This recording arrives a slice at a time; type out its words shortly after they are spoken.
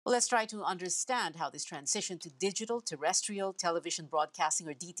Well, let's try to understand how this transition to digital terrestrial television broadcasting,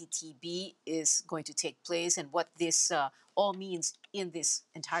 or DTTB, is going to take place and what this all means in this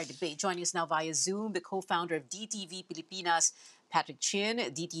entire debate. Joining us now via Zoom, the co-founder of DTV Pilipinas, Patrick Chin.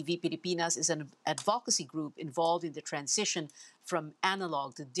 DTV Pilipinas is an advocacy group involved in the transition from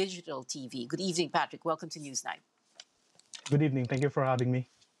analog to digital TV. Good evening, Patrick. Welcome to Newsnight. Good evening. Thank you for having me.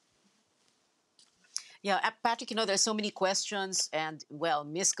 Yeah, Patrick, there's so many questions and, well,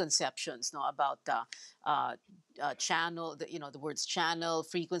 misconceptions, about channel, the words channel,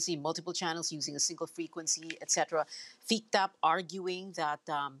 frequency, multiple channels using a single frequency, etc. FICTAP arguing that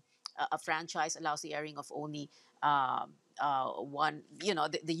a franchise allows the airing of only one,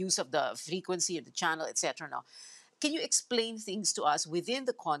 the use of the frequency of the channel, etc. Now, can you explain things to us within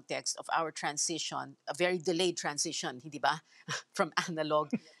the context of our transition, a very delayed transition, hindi ba? From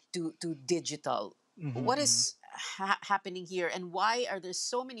analog to digital? What Mhm. is happening here, and why are there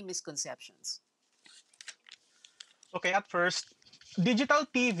so many misconceptions? Okay, at first, digital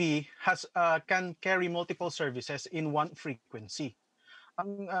TV can carry multiple services in one frequency.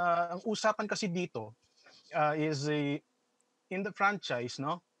 Ang usapan kasi dito is in the franchise,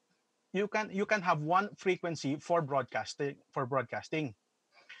 no? You can have one frequency for broadcasting.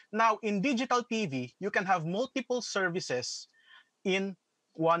 Now, in digital TV, you can have multiple services in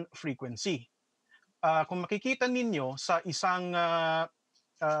one frequency. Kung makikita ninyo sa isang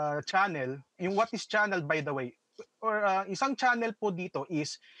channel, yung what is channel by the way, or isang channel po dito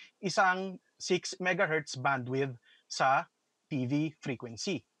is isang 6 megahertz bandwidth sa TV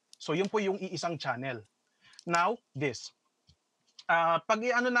frequency. So yun po yung iisang channel. Now, this. Pag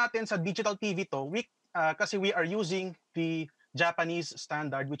i-ano natin sa digital TV to, kasi we are using the Japanese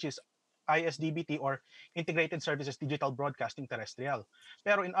standard which is ISDBT or Integrated Services Digital Broadcasting Terrestrial.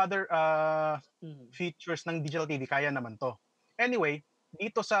 Pero in other Mhm. features ng digital TV, kaya naman to. Anyway,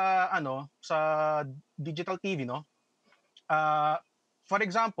 dito sa digital TV, no, uh, for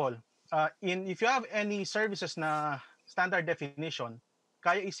example, if you have any services na standard definition,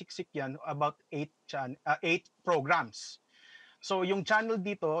 kaya isiksik yan about 8 programs. So yung channel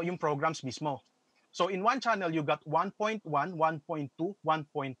dito, yung programs mismo. So in one channel, you got 1.1, 1.2,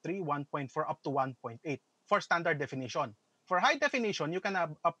 1.3, 1.4, up to 1.8 for standard definition. For high definition, you can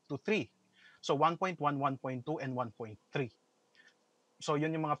have up to 3. So 1.1, 1.2, and 1.3. So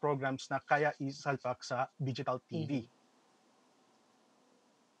yun yung mga programs na kaya isalpak sa digital TV. Mhm.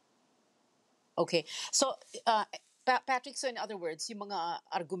 Okay. So, Patrick, so in other words, yung mga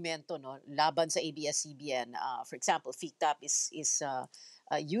argumento, laban sa ABS-CBN, for example, FICTAP is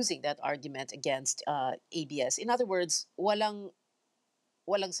using that argument against ABS. In other words, walang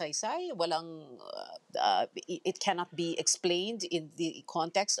saysay, it cannot be explained in the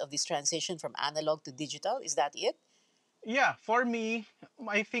context of this transition from analog to digital. Is that it? Yeah, for me,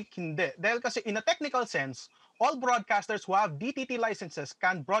 I think hindi. Dahil kasi in a technical sense, all broadcasters who have DTT licenses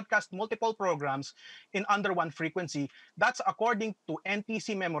can broadcast multiple programs in under one frequency. That's according to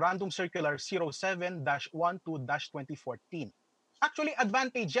NTC Memorandum Circular 07-12-2014. Actually,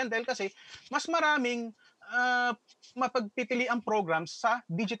 advantage yan dahil kasi mas maraming mapagpipili ang programs sa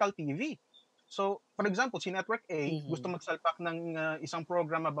digital TV. So, for example, si Network A gusto Mhm. magsalpak ng isang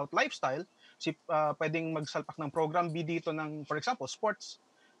program about lifestyle, pwedeng magsalpak ng program B dito ng, for example, sports.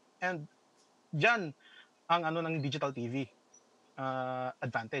 And dyan ang ng digital TV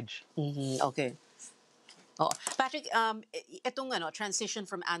advantage. Mhm. Okay. Oh, Patrick, itong transition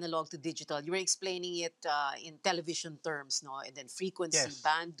from analog to digital, you were explaining it in television terms, no? And then frequency, Yes.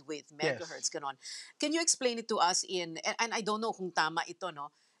 bandwidth, Yes. megahertz, ganon. Can you explain it to us and I don't know kung tama ito,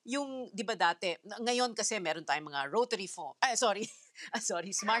 no? Yung, di ba dati, ngayon kasi meron tayong mga rotary phone, sorry,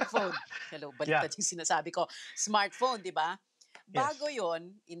 sorry, smartphone. Hello, Yeah. baliktad yung sinasabi ko. Smartphone, di ba? Bago Yes.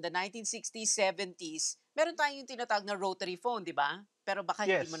 yon in the 1960s, 70s, meron tayong yung tinatawag na rotary phone, di ba? Pero baka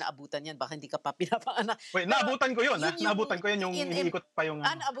hindi mo Yes. naabutan yan, baka hindi ka pa pinapanganak. Wait, Pero naabutan ko yun, yun yung Naabutan ko yun yung iniikot pa yung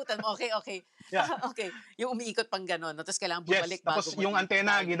naabutan mo. Okay, okay. Yeah. Okay. Yung umiikot pang gano'n. No? Tapos kailangan Yes. bumalik bago Tapos mo yung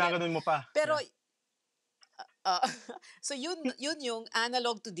antena, i-dial ulit. ginaganon mo pa. Pero, Yeah. uh, so yun yung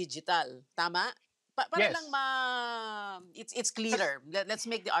analog to digital. Tama? Para lang Yes. it's clearer. Let's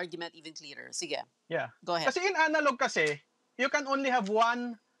make the argument even clearer. Sige. Yeah. Go ahead. Kasi in analog kasi, you can only have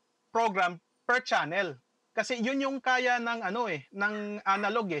one program per channel. Kasi yun yung kaya ng ng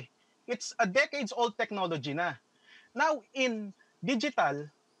analog eh. It's a decades old technology na. Now in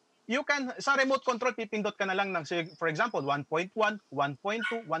digital, you can sa remote control pipindot ka na lang ng for example 1.1, 1.2,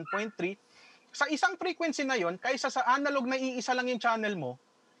 1.3 sa isang frequency na yon kaysa sa analog na iisa lang yung channel mo.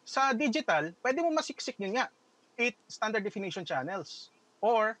 Sa digital, pwede mo masiksik yun nga 8 standard definition channels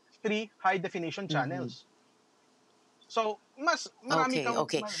or 3 high definition Mhm. channels. So, mas marami Okay, kang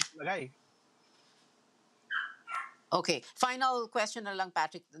okay. malagay. Okay, final question na lang,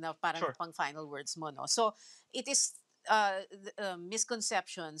 Patrick, na parang Sure. pang final words mo, no? So, it is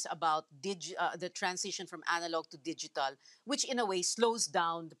misconceptions about the transition from analog to digital, which in a way slows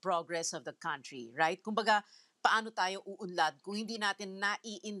down the progress of the country, right? Kumbaga, paano tayo uunlad kung hindi natin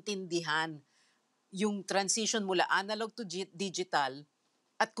naiintindihan yung transition mula analog to digital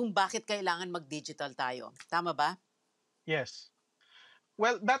at kung bakit kailangan mag-digital tayo. Tama ba? Yes.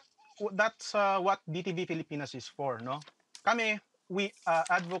 Well, that's what DTV Pilipinas is for, no? Kami, we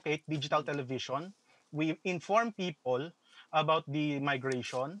advocate digital television. We inform people about the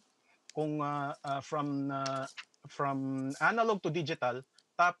migration kung from analog to digital.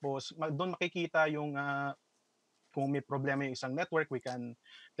 Tapos doon makikita yung kung may problema yung isang network, we can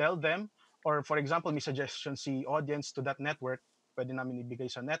tell them, or for example, may suggestion si audience to that network, pwede namin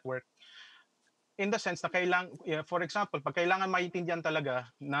ibigay sa network, in the sense na for example, pag kailangan maintindihan talaga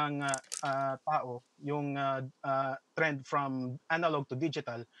ng tao yung trend from analog to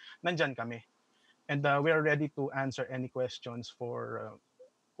digital, nandyan kami. And we are ready to answer any questions for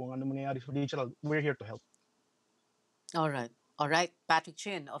kung ano mangyayari sa digital. We're here to help. All right. All right. Patrick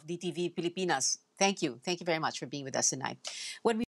Chin of DTV Pilipinas. Thank you. Thank you very much for being with us tonight. When we